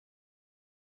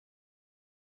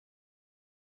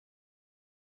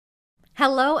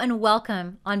Hello and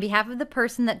welcome on behalf of the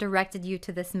person that directed you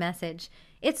to this message.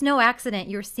 It's no accident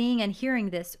you're seeing and hearing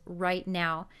this right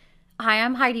now. Hi,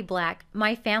 I'm Heidi Black.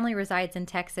 My family resides in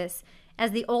Texas.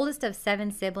 As the oldest of 7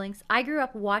 siblings, I grew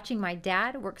up watching my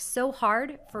dad work so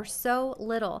hard for so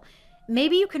little.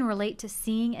 Maybe you can relate to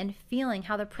seeing and feeling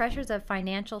how the pressures of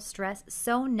financial stress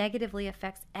so negatively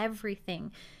affects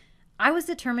everything. I was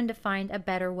determined to find a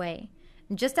better way.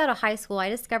 Just out of high school, I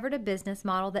discovered a business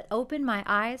model that opened my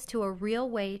eyes to a real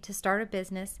way to start a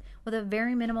business with a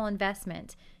very minimal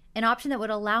investment, an option that would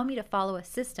allow me to follow a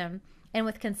system, and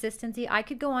with consistency, I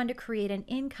could go on to create an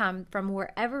income from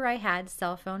wherever I had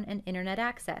cell phone and internet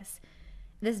access.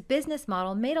 This business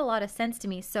model made a lot of sense to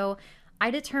me, so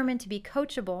I determined to be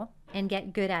coachable and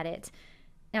get good at it.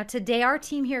 Now, today, our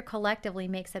team here collectively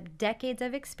makes up decades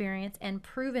of experience and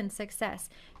proven success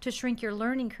to shrink your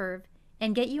learning curve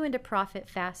and get you into profit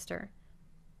faster.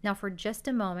 Now, for just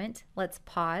a moment, let's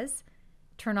pause,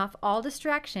 turn off all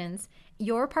distractions.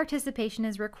 Your participation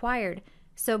is required,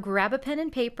 so grab a pen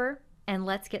and paper and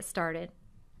let's get started.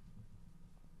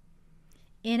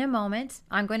 In a moment,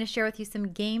 I'm going to share with you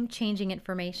some game-changing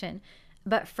information,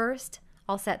 but first,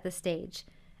 I'll set the stage.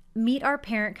 Meet our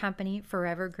parent company,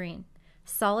 ForeverGreen.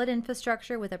 Solid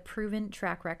infrastructure with a proven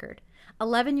track record.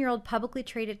 11-year-old publicly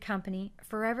traded company,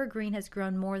 ForeverGreen has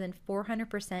grown more than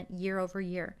 400% year over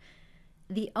year.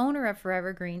 The owner of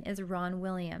ForeverGreen is Ron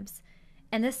Williams,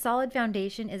 and this solid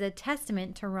foundation is a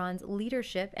testament to Ron's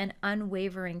leadership and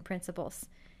unwavering principles.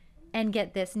 And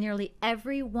get this, nearly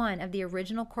every one of the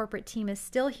original corporate team is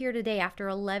still here today after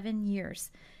 11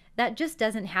 years. That just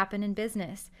doesn't happen in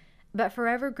business. But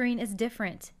ForeverGreen is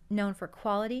different, known for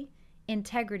quality,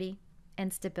 integrity,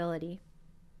 and stability.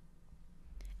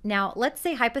 Now, let's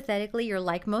say hypothetically you're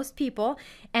like most people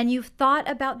and you've thought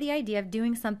about the idea of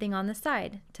doing something on the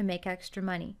side to make extra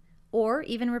money or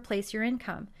even replace your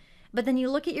income. But then you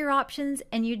look at your options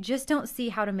and you just don't see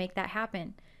how to make that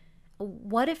happen.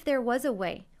 What if there was a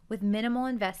way with minimal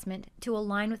investment to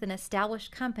align with an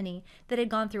established company that had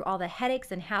gone through all the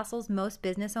headaches and hassles most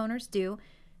business owners do,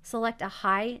 select a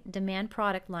high demand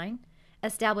product line,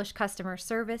 establish customer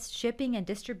service, shipping, and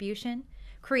distribution,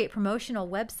 create promotional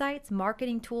websites,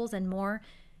 marketing tools, and more,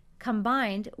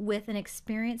 combined with an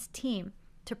experienced team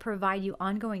to provide you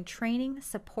ongoing training,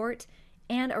 support,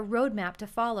 and a roadmap to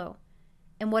follow?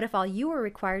 And what if all you were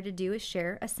required to do is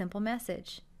share a simple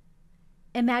message?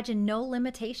 Imagine no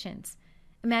limitations.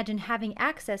 Imagine having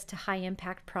access to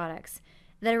high-impact products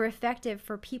that are effective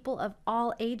for people of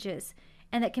all ages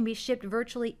and that can be shipped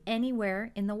virtually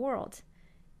anywhere in the world.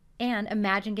 And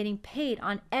imagine getting paid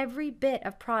on every bit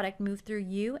of product moved through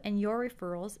you and your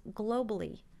referrals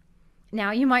globally. Now,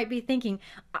 you might be thinking,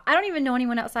 I don't even know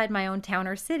anyone outside my own town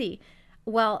or city.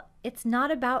 Well, it's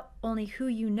not about only who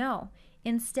you know.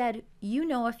 Instead, you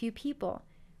know a few people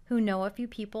who know a few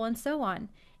people and so on.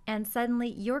 And suddenly,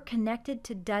 you're connected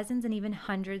to dozens and even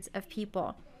hundreds of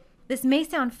people. This may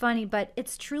sound funny, but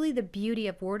it's truly the beauty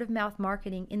of word-of-mouth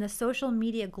marketing in the social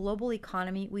media global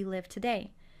economy we live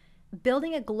today.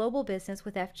 Building a global business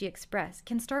with FGXpress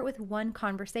can start with one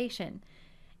conversation.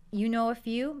 You know a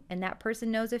few, and that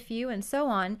person knows a few, and so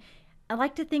on. I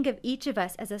like to think of each of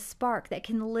us as a spark that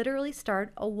can literally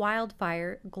start a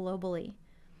wildfire globally.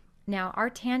 Now, our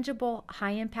tangible,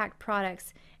 high-impact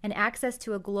products and access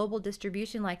to a global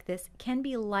distribution like this can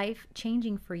be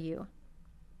life-changing for you.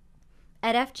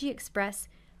 At FGXpress,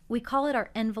 we call it our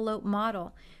envelope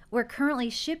model. We're currently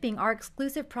shipping our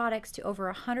exclusive products to over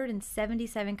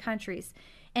 177 countries.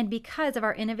 And because of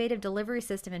our innovative delivery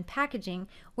system and packaging,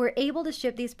 we're able to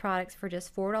ship these products for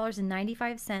just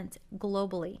 $4.95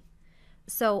 globally.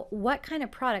 So what kind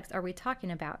of products are we talking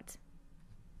about?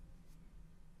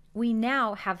 We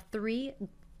now have 3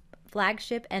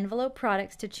 flagship envelope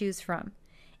products to choose from,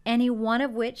 any one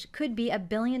of which could be a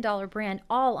billion-dollar brand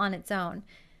all on its own.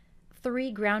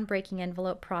 3 groundbreaking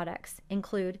envelope products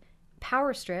include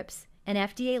Power Strips, an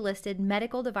FDA-listed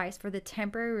medical device for the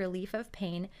temporary relief of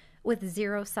pain with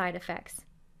 0 side effects;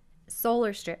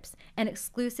 Solar Strips, an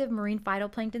exclusive marine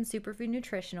phytoplankton superfood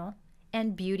nutritional;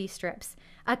 and Beauty Strips,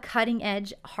 a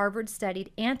cutting-edge,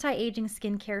 Harvard-studied anti-aging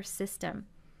skincare system.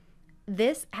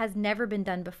 This has never been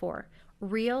done before.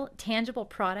 Real, tangible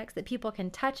products that people can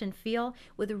touch and feel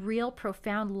with real,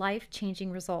 profound,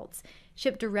 life-changing results,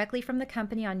 shipped directly from the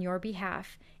company on your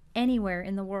behalf, anywhere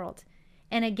in the world.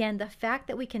 And again, the fact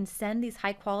that we can send these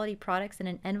high-quality products in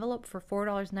an envelope for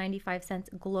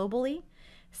 $4.95 globally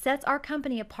sets our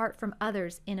company apart from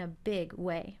others in a big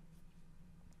way.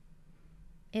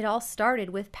 It all started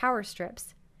with Power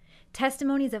Strips.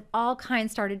 Testimonies of all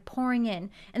kinds started pouring in,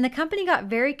 and the company got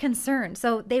very concerned,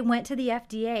 so they went to the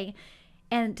FDA.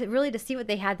 and to see what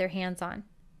they had their hands on.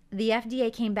 The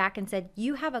FDA came back and said,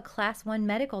 you have a Class 1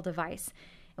 medical device,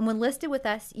 and when listed with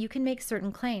us, you can make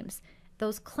certain claims.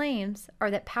 Those claims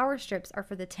are that power strips are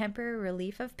for the temporary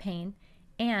relief of pain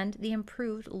and the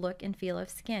improved look and feel of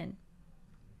skin.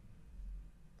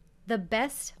 The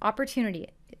best opportunity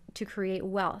to create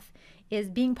wealth is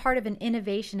being part of an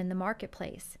innovation in the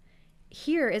marketplace.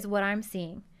 Here is what I'm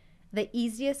seeing. The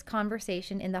easiest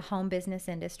conversation in the home business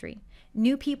industry.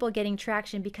 New people getting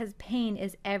traction because pain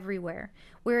is everywhere.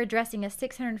 We're addressing a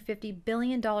 $650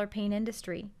 billion pain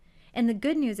industry. And the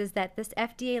good news is that this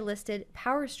FDA-listed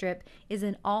power strip is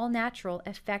an all-natural,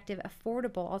 effective,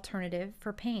 affordable alternative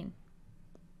for pain.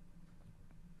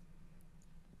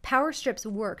 Power strips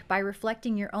work by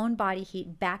reflecting your own body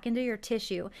heat back into your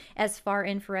tissue as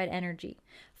far-infrared energy.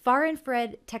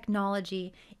 Far-infrared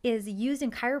technology is used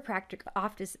in chiropractors'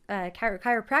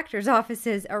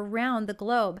 offices around the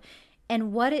globe.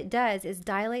 And what it does is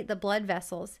dilate the blood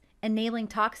vessels, enabling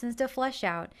toxins to flush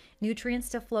out, nutrients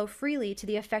to flow freely to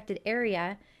the affected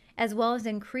area, as well as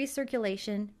increase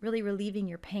circulation, really relieving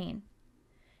your pain.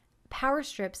 Power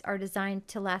strips are designed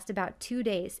to last about 2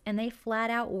 days, and they flat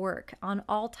out work on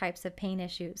all types of pain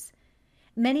issues.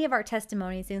 Many of our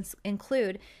testimonies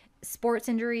include sports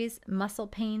injuries, muscle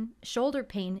pain, shoulder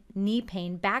pain, knee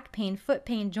pain, back pain, foot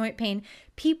pain, joint pain.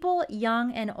 People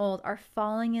young and old are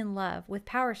falling in love with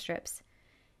power strips.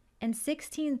 And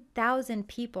 16,000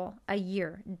 people a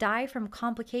year die from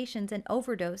complications and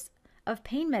overdose of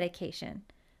pain medication.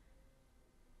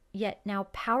 Yet now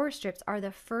power strips are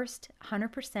the first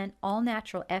 100%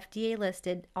 all-natural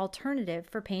FDA-listed alternative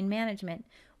for pain management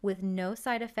with no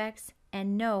side effects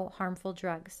and no harmful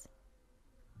drugs.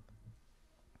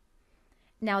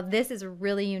 Now this is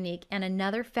really unique and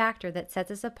another factor that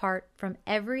sets us apart from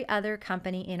every other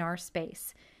company in our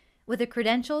space. With the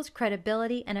credentials,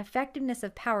 credibility, and effectiveness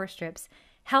of power strips,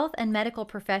 health and medical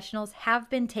professionals have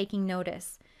been taking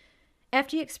notice.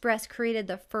 FGXpress created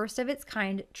the first of its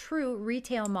kind true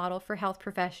retail model for health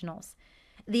professionals.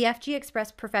 The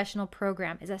FGXpress Professional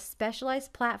Program is a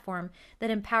specialized platform that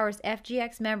empowers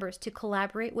FGX members to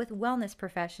collaborate with wellness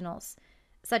professionals,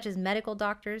 such as medical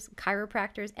doctors,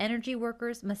 chiropractors, energy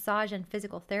workers, massage and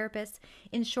physical therapists,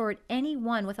 in short,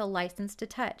 anyone with a license to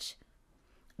touch.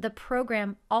 The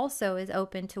program also is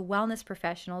open to wellness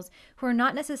professionals who are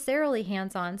not necessarily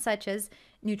hands-on, such as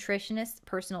nutritionists,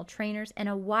 personal trainers, and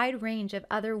a wide range of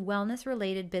other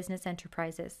wellness-related business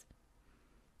enterprises.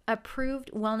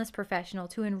 Approved wellness professional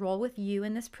to enroll with you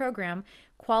in this program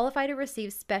qualify to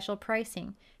receive special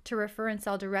pricing to refer and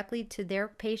sell directly to their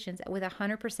patients with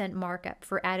 100% markup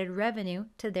for added revenue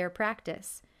to their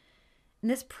practice. And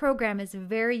this program is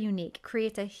very unique,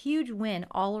 creates a huge win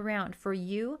all around for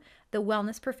you, the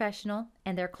wellness professional,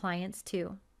 and their clients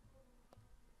too.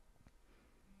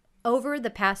 Over the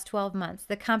past 12 months,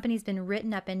 the company's been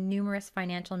written up in numerous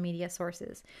financial media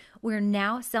sources. We're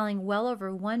now selling well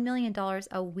over $1 million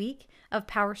a week of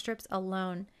power strips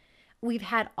alone. We've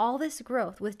had all this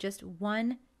growth with just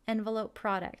one envelope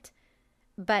product.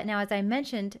 But now, as I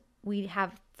mentioned, we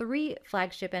have 3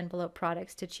 flagship envelope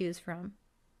products to choose from.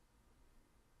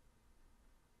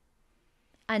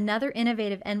 Another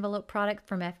innovative envelope product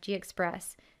from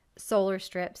FGXpress, Solar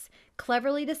Strips,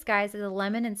 cleverly disguised as a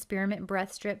lemon and spearmint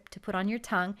breath strip to put on your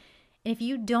tongue. And if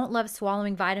you don't love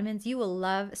swallowing vitamins, you will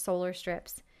love Solar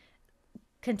Strips,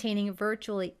 containing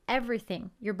virtually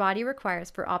everything your body requires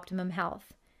for optimum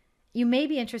health. You may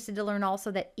be interested to learn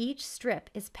also that each strip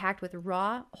is packed with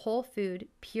raw, whole food,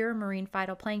 pure marine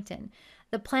phytoplankton,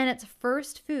 the planet's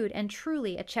first food and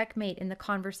truly a checkmate in the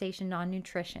conversation on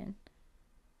nutrition.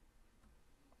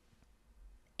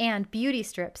 And Beauty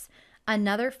Strips,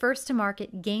 another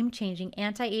first-to-market, game-changing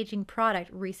anti-aging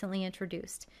product recently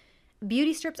introduced.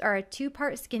 Beauty Strips are a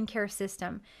 2-part skincare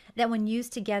system that, when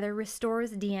used together,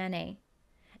 restores DNA.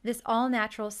 This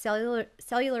all-natural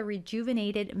cellular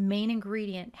rejuvenated main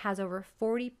ingredient has over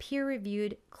 40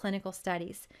 peer-reviewed clinical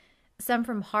studies, some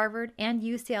from Harvard and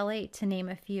UCLA to name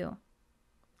a few.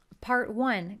 Part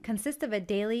 1 consists of a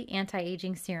daily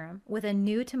anti-aging serum with a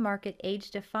new-to-market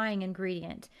age-defying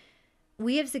ingredient.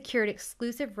 We have secured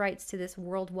exclusive rights to this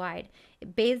worldwide.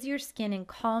 It bathes your skin in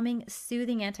calming,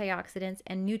 soothing antioxidants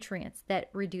and nutrients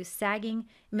that reduce sagging,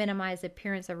 minimize the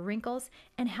appearance of wrinkles,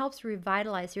 and helps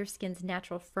revitalize your skin's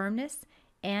natural firmness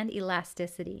and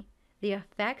elasticity. The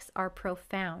effects are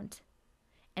profound.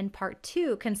 And part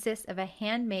 2 consists of a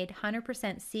handmade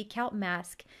 100% sea kelp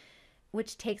mask,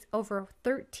 which takes over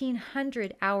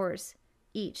 1,300 hours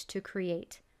each to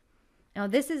create. Now,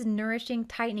 this is nourishing,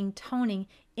 tightening, toning,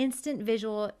 instant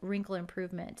visual wrinkle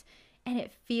improvement, and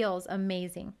it feels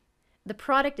amazing. The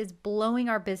product is blowing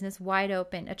our business wide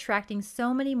open, attracting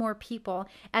so many more people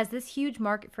as this huge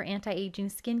market for anti-aging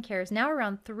skincare is now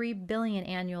around $3 billion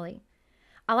annually.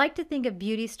 I like to think of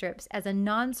beauty strips as a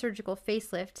non-surgical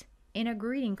facelift in a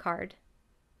greeting card.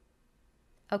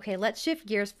 Okay, let's shift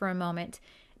gears for a moment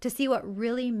to see what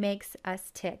really makes us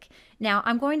tick. Now,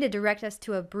 I'm going to direct us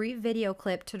to a brief video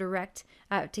clip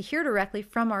to hear directly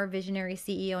from our visionary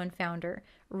CEO and founder,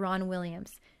 Ron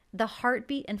Williams. The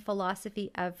heartbeat and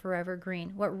philosophy of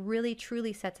ForeverGreen, what really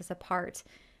truly sets us apart.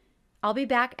 I'll be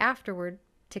back afterward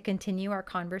to continue our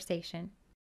conversation.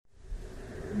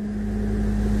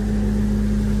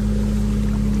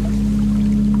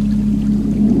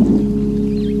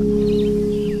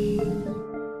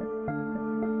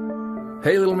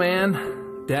 Hey little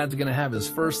man, Dad's gonna have his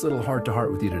first little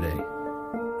heart-to-heart with you today.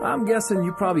 I'm guessing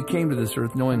you probably came to this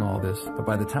earth knowing all this, but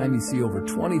by the time you see over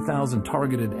 20,000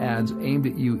 targeted ads aimed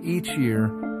at you each year,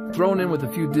 thrown in with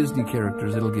a few Disney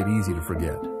characters, it'll get easy to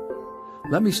forget.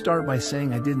 Let me start by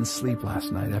saying I didn't sleep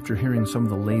last night after hearing some of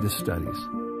the latest studies.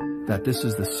 That this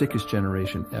is the sickest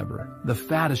generation ever, the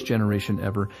fattest generation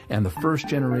ever, and the first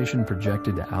generation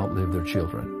projected to outlive their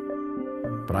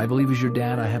children. But I believe as your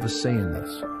dad, I have a say in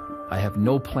this. I have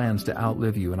no plans to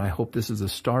outlive you, and I hope this is the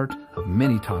start of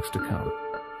many talks to come.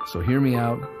 So hear me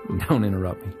out and don't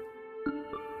interrupt me.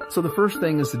 So the first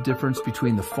thing is the difference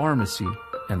between the pharmacy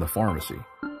and the pharmacy.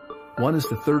 One is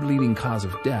the third leading cause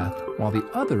of death, while the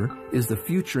other is the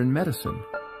future in medicine.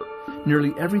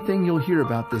 Nearly everything you'll hear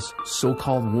about this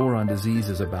so-called war on disease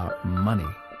is about money.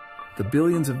 The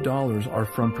billions of dollars are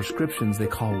from prescriptions they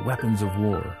call weapons of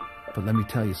war. But let me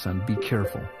tell you, son, be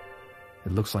careful.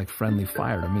 It looks like friendly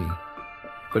fire to me.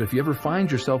 But if you ever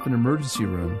find yourself in an emergency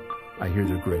room, I hear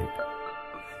they're great.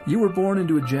 You were born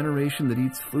into a generation that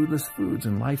eats foodless foods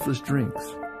and lifeless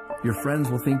drinks. Your friends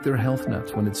will think they're health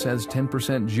nuts when it says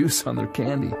 10% juice on their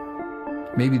candy.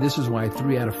 Maybe this is why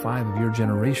 3 out of 5 of your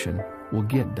generation will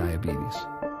get diabetes.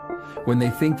 When they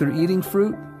think they're eating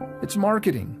fruit, it's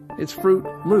marketing. It's Fruit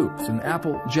Loops and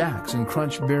Apple Jacks and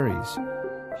Crunch Berries.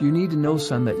 You need to know,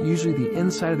 son, that usually the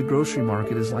inside of the grocery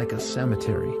market is like a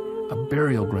cemetery, a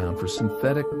burial ground for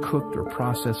synthetic, cooked, or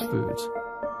processed foods.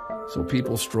 So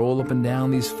people stroll up and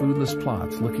down these foodless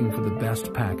plots looking for the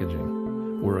best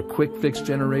packaging. We're a quick-fix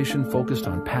generation focused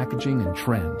on packaging and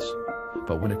trends.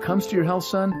 But when it comes to your health,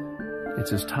 son,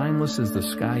 it's as timeless as the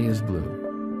sky is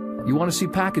blue. You want to see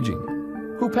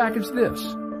packaging? Who packaged this?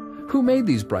 Who made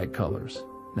these bright colors?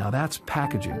 Now that's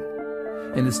packaging.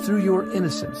 And it's through your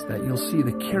innocence that you'll see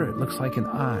the carrot looks like an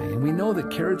eye, and we know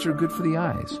that carrots are good for the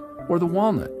eyes. Or the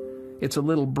walnut. It's a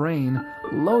little brain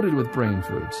loaded with brain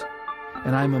foods.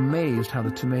 And I'm amazed how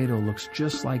the tomato looks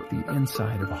just like the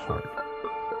inside of a heart.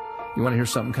 You want to hear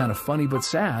something kind of funny but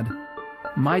sad?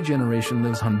 My generation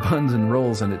lives on buns and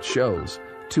rolls, and it shows.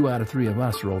 2 out of 3 of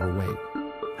us are overweight.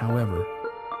 However,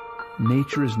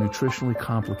 nature is nutritionally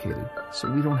complicated,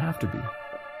 so we don't have to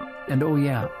be. And oh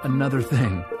yeah, another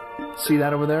thing. See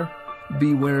that over there?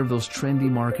 Beware of those trendy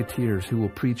marketeers who will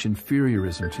preach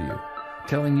inferiorism to you,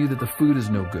 telling you that the food is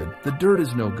no good, the dirt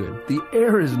is no good, the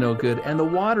air is no good, and the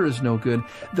water is no good.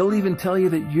 They'll even tell you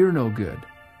that you're no good,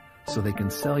 so they can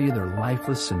sell you their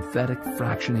lifeless, synthetic,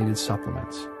 fractionated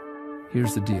supplements.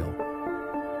 Here's the deal.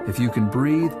 If you can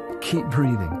breathe, keep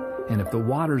breathing. And if the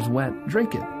water's wet,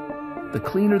 drink it. The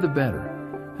cleaner, the better.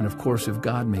 And of course, if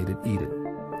God made it, eat it.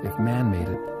 If man made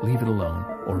it, leave it alone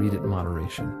or eat it in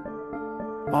moderation.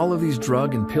 All of these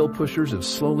drug and pill pushers have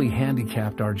slowly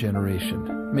handicapped our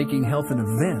generation, making health an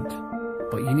event.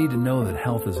 But you need to know that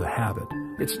health is a habit.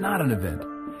 It's not an event.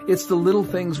 It's the little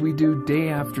things we do day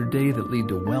after day that lead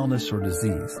to wellness or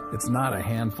disease. It's not a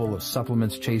handful of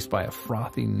supplements chased by a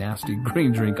frothy, nasty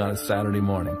green drink on a Saturday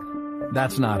morning.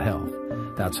 That's not health.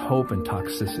 That's hope and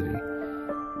toxicity.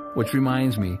 Which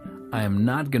reminds me, I am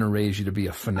not going to raise you to be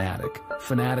a fanatic.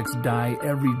 Fanatics die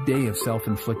every day of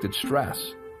self-inflicted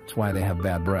stress. That's why they have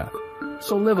bad breath.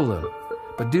 So live a little,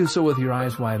 but do so with your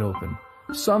eyes wide open.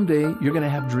 Someday, you're going to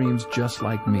have dreams just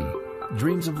like me.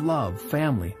 Dreams of love,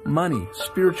 family, money,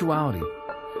 spirituality.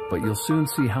 But you'll soon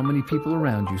see how many people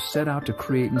around you set out to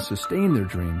create and sustain their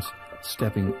dreams,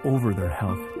 stepping over their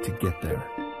health to get there.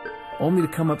 Only to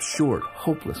come up short,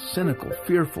 hopeless, cynical,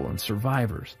 fearful, and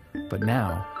survivors. But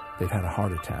now, they've had a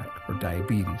heart attack, or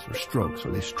diabetes, or strokes,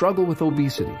 or they struggle with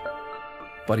obesity.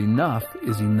 But enough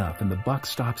is enough, and the buck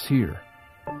stops here.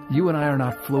 You and I are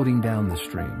not floating down the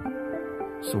stream.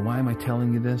 So why am I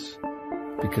telling you this?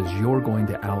 Because you're going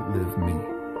to outlive me.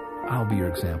 I'll be your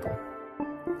example.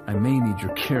 I may need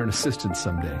your care and assistance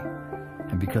someday.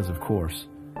 And because, of course,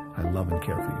 I love and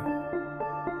care for you.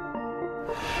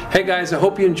 Hey guys, I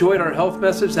hope you enjoyed our health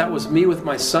message. That was me with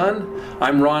my son.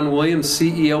 I'm Ron Williams,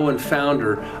 CEO and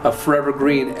founder of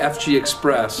ForeverGreen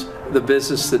FGXpress, the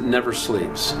business that never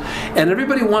sleeps. And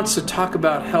everybody wants to talk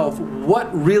about health. What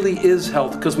really is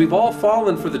health? Because we've all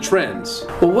fallen for the trends.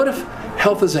 Well, what if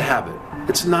health is a habit?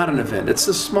 It's not an event. It's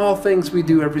the small things we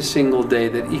do every single day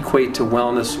that equate to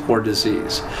wellness or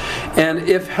disease. And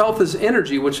if health is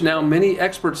energy, which now many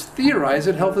experts theorize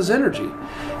that health is energy,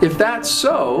 if that's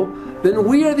so, then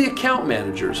we are the account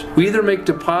managers. We either make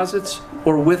deposits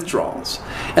or withdrawals.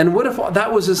 And what if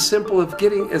that was as simple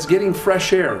as getting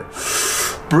fresh air?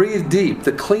 Breathe deep.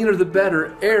 The cleaner the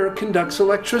better. Air conducts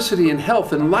electricity and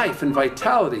health and life and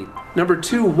vitality. Number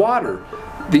 2, water.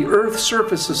 The Earth's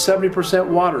surface is 70%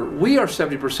 water. We are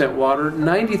 70% water,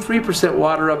 93%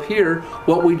 water up here.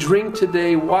 What we drink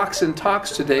today, walks and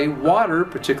talks today, water,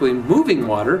 particularly moving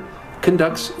water,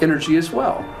 conducts energy as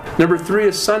well. Number 3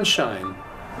 is sunshine.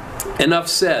 Enough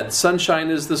said. Sunshine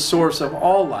is the source of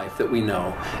all life that we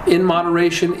know. In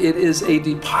moderation, it is a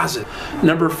deposit.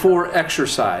 Number 4,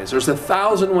 exercise. There's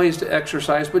 1,000 ways to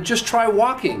exercise, but just try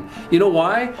walking. You know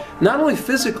why? Not only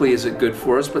physically is it good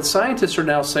for us, but scientists are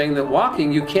now saying that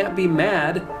walking, you can't be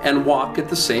mad and walk at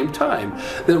the same time.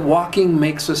 That walking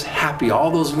makes us happy,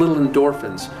 all those little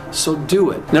endorphins. So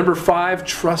do it. Number 5,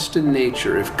 trust in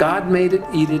nature. If God made it,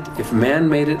 eat it. If man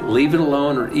made it, leave it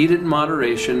alone or eat it in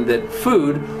moderation. That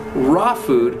food, raw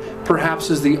food, perhaps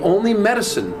is the only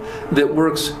medicine that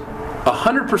works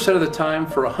 100% of the time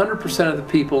for 100% of the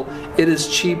people. It is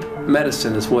cheap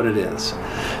medicine is what it is.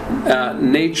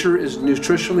 Nature is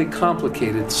nutritionally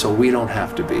complicated, so we don't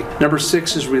have to be. Number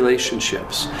 6 is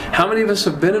relationships. How many of us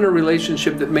have been in a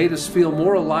relationship that made us feel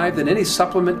more alive than any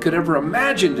supplement could ever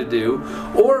imagine to do,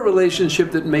 or a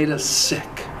relationship that made us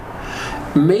sick?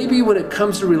 Maybe when it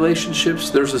comes to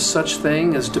relationships, there's a such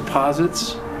thing as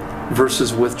deposits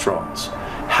versus withdrawals.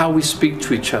 How we speak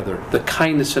to each other, the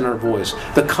kindness in our voice,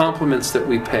 the compliments that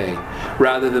we pay,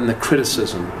 rather than the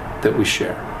criticism that we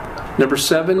share. Number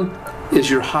 7 is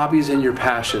your hobbies and your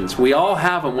passions. We all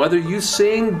have them. Whether you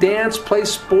sing, dance, play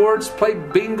sports, play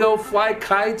bingo, fly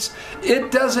kites, it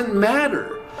doesn't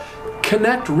matter.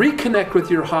 Reconnect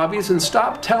with your hobbies and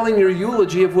stop telling your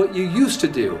eulogy of what you used to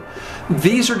do.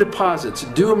 These are deposits.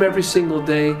 Do them every single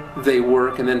day. They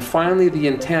work. And then finally, the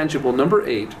intangible, number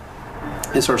 8,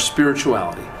 is our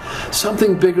spirituality.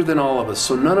 Something bigger than all of us,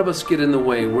 so none of us get in the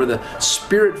way, where the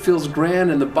spirit feels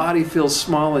grand and the body feels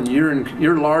small, and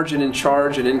you're large and in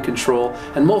charge and in control,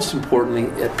 and most importantly,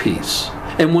 at peace.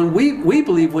 And when we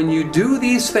believe when you do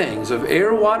these things of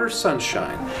air, water,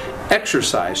 sunshine,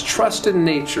 exercise, trust in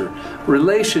nature,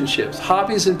 relationships,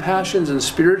 hobbies and passions, and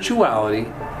spirituality,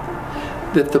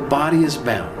 that the body is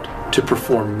bound to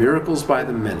perform miracles by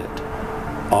the minute.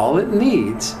 All it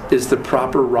needs is the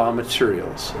proper raw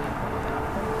materials.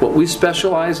 What we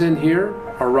specialize in here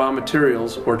are raw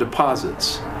materials or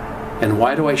deposits. And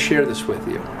why do I share this with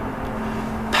you?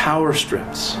 Power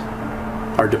strips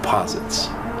are deposits.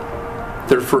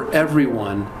 They're for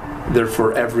everyone. They're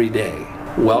for every day.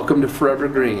 Welcome to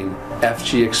ForeverGreen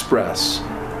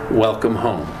FGXpress. Welcome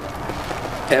home.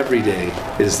 Every day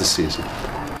is the season.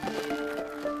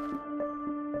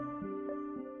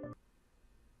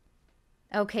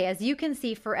 Okay, as you can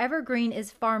see, ForeverGreen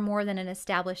is far more than an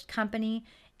established company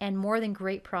and more than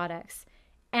great products.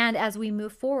 And as we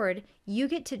move forward, you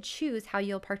get to choose how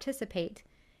you'll participate.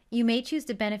 You may choose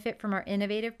to benefit from our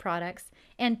innovative products,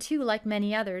 and too, like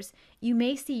many others, you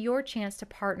may see your chance to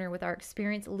partner with our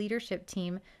experienced leadership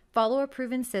team, follow a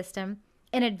proven system,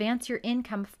 and advance your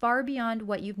income far beyond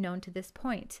what you've known to this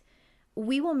point.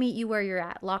 We will meet you where you're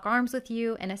at, lock arms with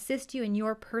you, and assist you in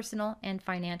your personal and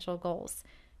financial goals.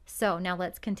 So now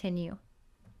let's continue.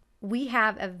 We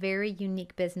have a very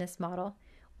unique business model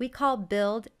we call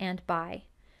build and buy.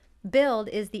 Build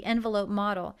is the envelope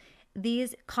model.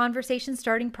 These conversation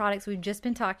starting products we've just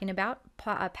been talking about,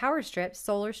 power strips,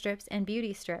 solar strips, and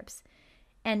beauty strips.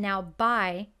 And now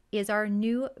buy is our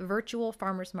new virtual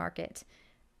farmers market.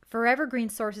 ForeverGreen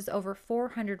sources over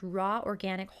 400 raw,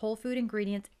 organic, whole food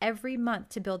ingredients every month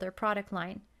to build their product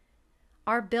line.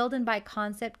 Our build and buy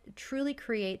concept truly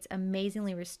creates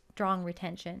amazingly strong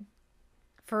retention.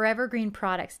 ForeverGreen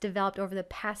products developed over the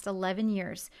past 11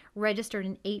 years, registered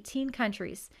in 18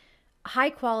 countries,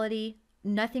 high quality,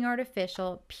 nothing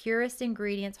artificial, purest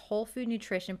ingredients, whole food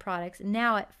nutrition products,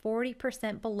 now at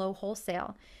 40% below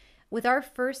wholesale, with our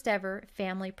first ever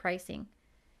family pricing.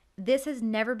 This has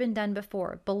never been done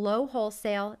before, below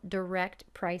wholesale, direct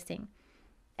pricing.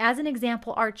 As an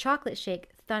example, our chocolate shake,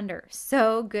 Thunder,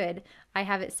 so good. I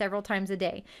have it several times a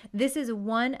day. This is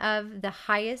one of the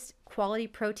highest quality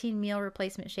protein meal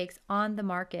replacement shakes on the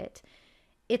market.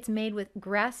 It's made with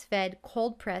grass-fed,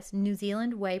 cold-pressed New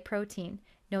Zealand whey protein.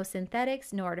 No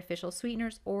synthetics, no artificial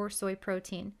sweeteners, or soy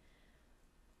protein.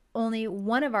 Only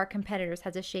one of our competitors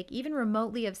has a shake even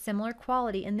remotely of similar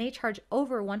quality, and they charge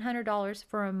over $100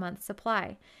 for a month's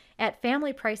supply. At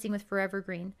family pricing with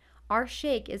ForeverGreen, our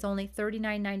shake is only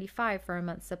 $39.95 for a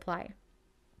month's supply.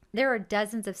 There are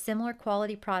dozens of similar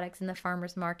quality products in the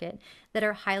farmer's market that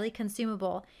are highly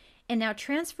consumable, and now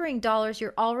transferring dollars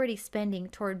you're already spending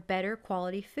toward better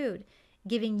quality food,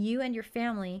 giving you and your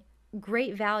family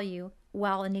great value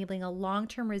while enabling a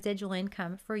long-term residual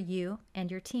income for you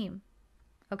and your team.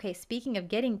 Okay, speaking of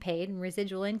getting paid and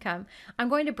residual income, I'm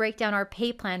going to break down our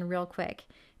pay plan real quick.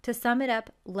 To sum it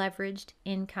up, leveraged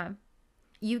income.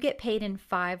 You get paid in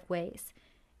 5 ways,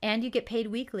 and you get paid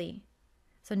weekly.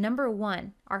 So number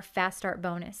 1, our Fast Start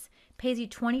bonus, pays you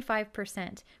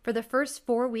 25% for the first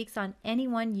 4 weeks on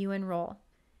anyone you enroll.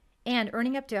 And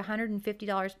earning up to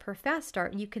 $150 per Fast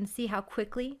Start, you can see how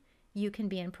quickly you can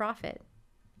be in profit.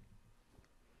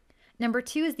 Number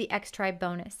 2 is the X-Tribe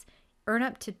bonus. Earn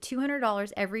up to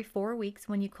 $200 every 4 weeks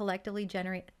when you collectively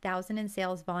generate $1,000 in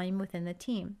sales volume within the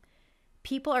team.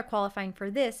 People are qualifying for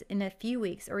this in a few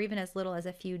weeks or even as little as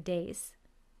a few days.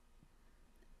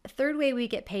 The third way we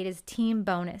get paid is team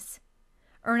bonus.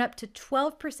 Earn up to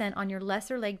 12% on your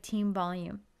lesser leg team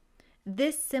volume.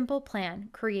 This simple plan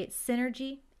creates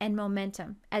synergy and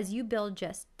momentum as you build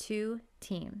just 2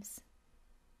 teams.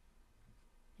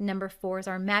 Number 4 is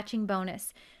our matching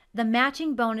bonus. The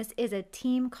matching bonus is a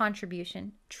team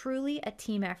contribution, truly a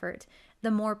team effort.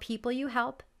 The more people you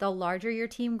help, the larger your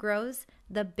team grows,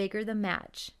 the bigger the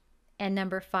match. And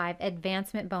number 5,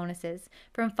 advancement bonuses.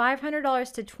 From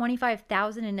 $500 to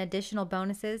 $25,000 in additional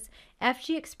bonuses,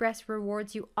 FGXpress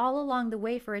rewards you all along the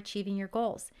way for achieving your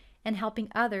goals and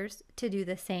helping others to do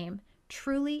the same.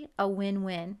 Truly a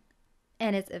win-win.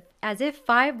 And it's as if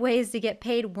 5 ways to get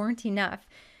paid weren't enough.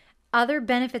 Other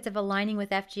benefits of aligning with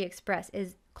FGXpress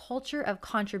is culture of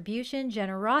contribution,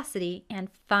 generosity, and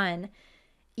fun.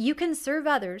 You can serve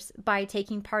others by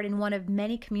taking part in one of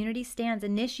many community stands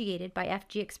initiated by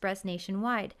FGXpress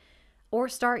nationwide, or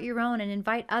start your own and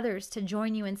invite others to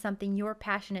join you in something you're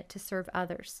passionate to serve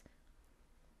others.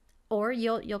 Or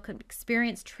you'll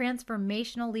experience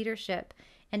transformational leadership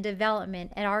and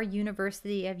development at our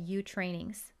University of You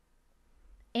trainings.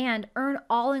 And earn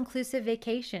all-inclusive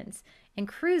vacations and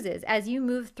cruises as you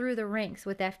move through the ranks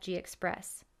with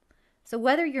FGXpress. So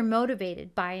whether you're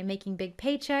motivated by making big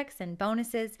paychecks and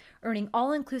bonuses, earning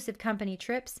all-inclusive company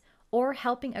trips, or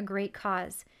helping a great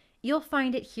cause, you'll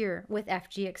find it here with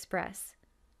FGXpress.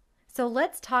 So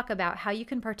let's talk about how you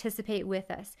can participate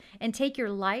with us and take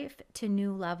your life to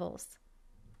new levels.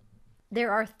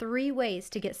 There are 3 ways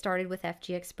to get started with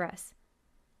FGXpress.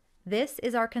 This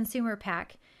is our consumer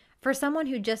pack. For someone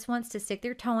who just wants to stick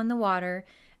their toe in the water,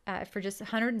 for just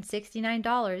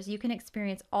 $169, you can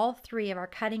experience all 3 of our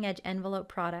cutting-edge envelope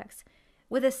products.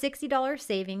 With a $60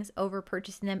 savings over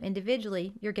purchasing them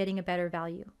individually, you're getting a better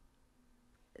value.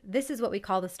 This is what we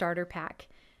call the starter pack.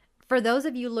 For those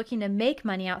of you looking to make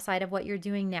money outside of what you're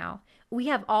doing now, we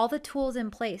have all the tools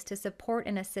in place to support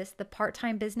and assist the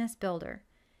part-time business builder.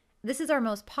 This is our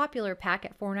most popular pack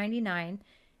at $4.99.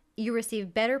 You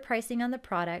receive better pricing on the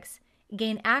products,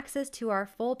 gain access to our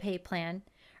full pay plan,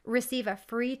 receive a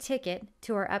free ticket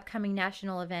to our upcoming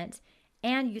national event,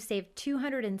 and you save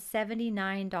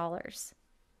 $279.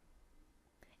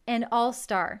 And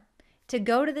All-Star. To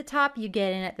go to the top, you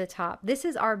get in at the top. This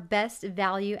is our best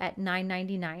value at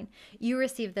 $9.99. You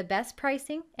receive the best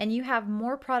pricing, and you have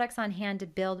more products on hand to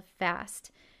build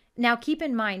fast. Now, keep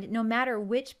in mind, no matter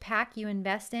which pack you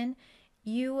invest in,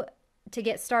 to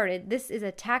get started, this is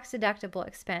a tax-deductible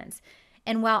expense.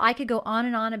 And while I could go on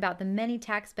and on about the many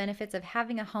tax benefits of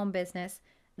having a home business,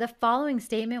 the following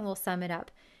statement will sum it up.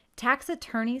 Tax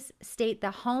attorneys state the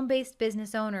home-based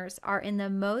business owners are in the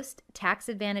most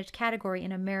tax-advantaged category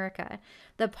in America.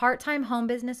 The part-time home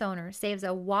business owner saves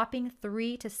a whopping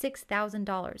 $3,000 to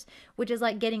 $6,000, which is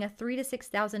like getting a $3,000 to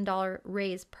 $6,000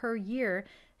 raise per year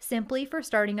simply for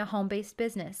starting a home-based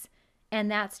business. And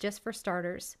that's just for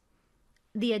starters.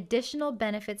 The additional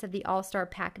benefits of the All-Star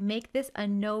Pack make this a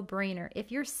no-brainer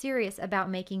if you're serious about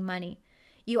making money.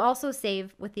 You also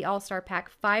save with the All-Star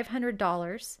Pack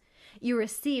 $500. You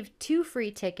receive 2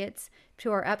 free tickets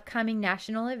to our upcoming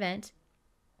national event.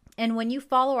 And when you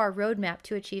follow our roadmap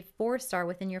to achieve 4-star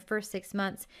within your first 6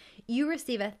 months, you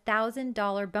receive a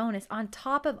 $1,000 bonus on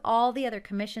top of all the other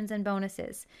commissions and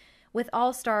bonuses. With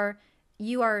All-Star,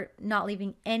 you are not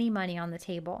leaving any money on the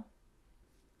table.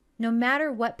 No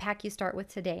matter what pack you start with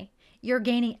today, you're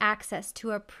gaining access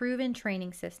to a proven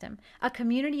training system, a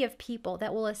community of people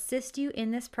that will assist you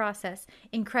in this process,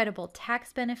 incredible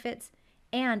tax benefits,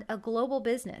 and a global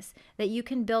business that you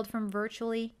can build from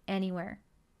virtually anywhere.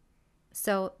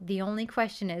 So the only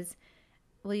question is,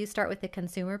 will you start with the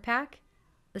consumer pack,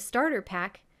 the starter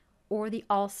pack, or the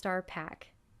all-star pack?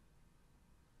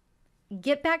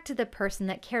 Get back to the person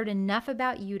that cared enough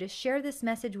about you to share this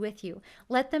message with you.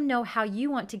 Let them know how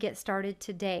you want to get started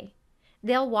today.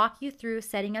 They'll walk you through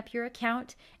setting up your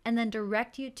account and then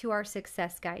direct you to our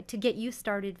success guide to get you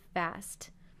started fast.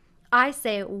 I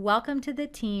say, welcome to the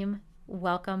team.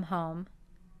 Welcome home.